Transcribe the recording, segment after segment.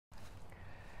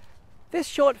This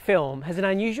short film has an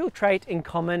unusual trait in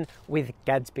common with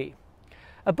Gadsby,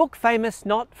 a book famous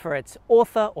not for its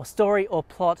author or story or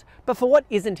plot, but for what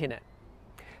isn't in it.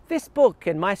 This book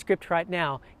and my script right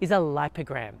now is a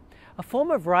lipogram, a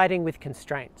form of writing with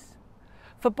constraints.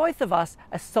 For both of us,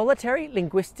 a solitary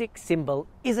linguistic symbol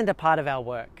isn't a part of our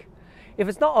work. If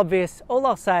it's not obvious, all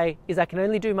I'll say is I can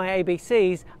only do my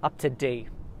ABCs up to D.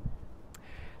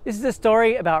 This is a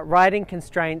story about writing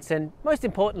constraints and, most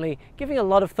importantly, giving a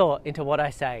lot of thought into what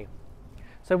I say.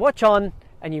 So watch on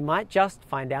and you might just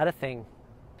find out a thing.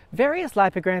 Various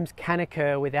lipograms can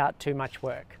occur without too much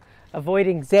work.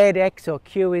 Avoiding Z, X or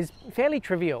Q is fairly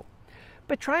trivial.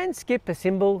 But try and skip a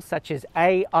symbol such as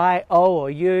A, I, O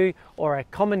or U, or a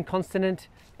common consonant,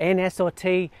 N, S or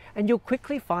T, and you'll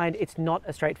quickly find it's not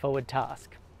a straightforward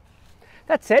task.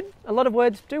 That said, a lot of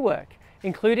words do work,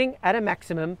 including, at a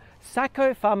maximum,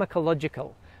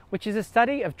 psychopharmacological, which is a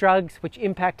study of drugs which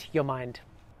impact your mind.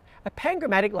 A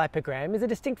pangrammatic lipogram is a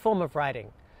distinct form of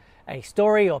writing, a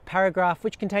story or paragraph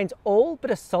which contains all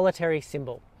but a solitary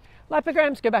symbol.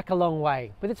 Lipograms go back a long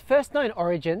way, with its first known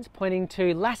origins pointing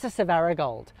to Lassus of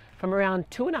Aragold from around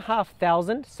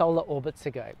 2,500 solar orbits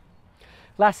ago.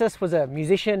 Lassus was a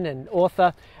musician and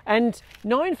author, and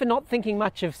known for not thinking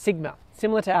much of sigma,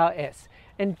 similar to our S,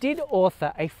 and did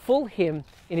author a full hymn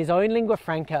in his own lingua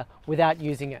franca without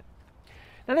using it.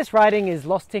 Now this writing is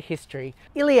lost to history.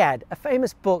 Iliad, a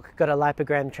famous book, got a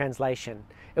lipogram translation.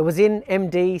 It was in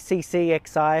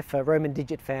MDCCXI for Roman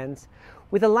digit fans,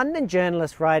 with a London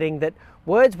journalist writing that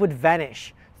words would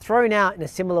vanish, thrown out in a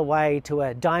similar way to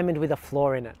a diamond with a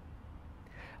flaw in it.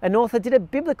 An author did a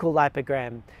biblical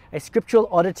lipogram, a scriptural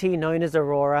oddity known as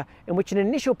Aurora, in which an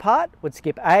initial part would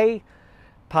skip A,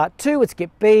 part 2 would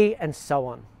skip B, and so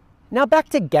on. Now back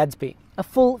to Gadsby, a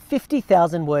full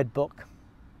 50,000 word book.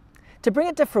 To bring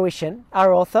it to fruition,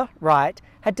 our author, Wright,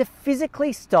 had to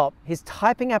physically stop his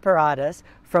typing apparatus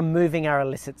from moving our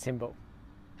illicit symbol.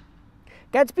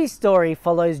 Gadsby's story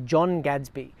follows John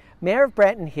Gadsby, Mayor of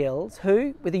Branton Hills,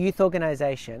 who, with a youth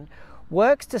organisation,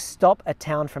 works to stop a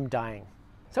town from dying.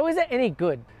 So is it any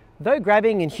good? Though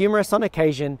grabbing and humorous on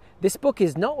occasion, this book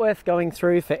is not worth going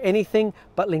through for anything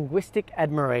but linguistic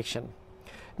admiration.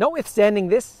 Notwithstanding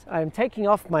this, I am taking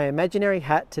off my imaginary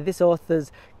hat to this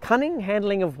author's cunning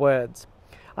handling of words.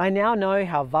 I now know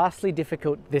how vastly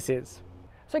difficult this is.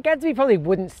 So Gadsby probably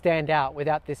wouldn't stand out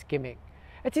without this gimmick.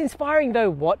 It's inspiring though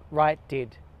what Wright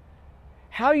did.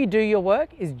 How you do your work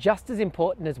is just as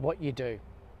important as what you do.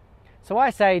 So I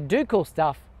say do cool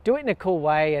stuff, do it in a cool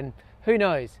way, and who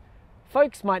knows,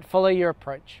 folks might follow your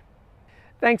approach.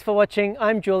 Thanks for watching.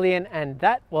 I'm Julian, and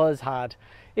that was hard.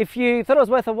 If you thought it was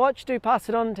worth a watch, do pass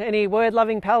it on to any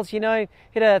word-loving pals you know,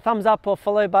 hit a thumbs up or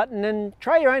follow button and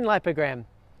try your own lipogram.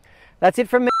 That's it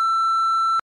from me.